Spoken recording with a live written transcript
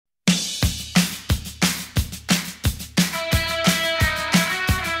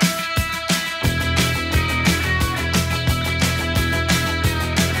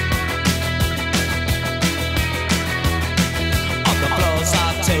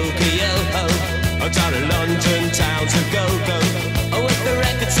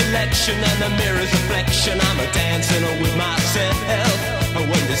direction and the mirror's reflection. I'm a dancing with myself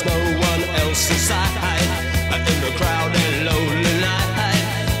when there's no one else inside, in the crowded lonely night.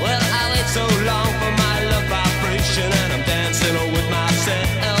 Well, I wait so long for my love vibration, and I'm dancing with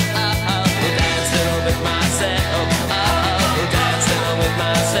myself, dancing with myself, dancing with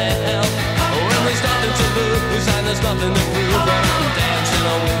myself. When there's nothing to lose and there's nothing to prove, but I'm dancing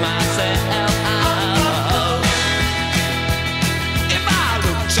with myself. If I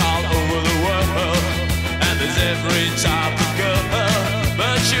looked all over the world, and there's every type of girl,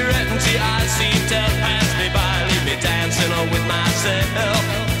 but your empty eyes seem to pass me by, leave me dancing with myself.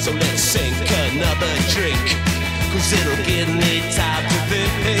 So let's sink another drink, 'cause it'll give me time to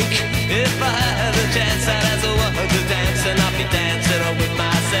think. If I had a chance, I'd ask the world to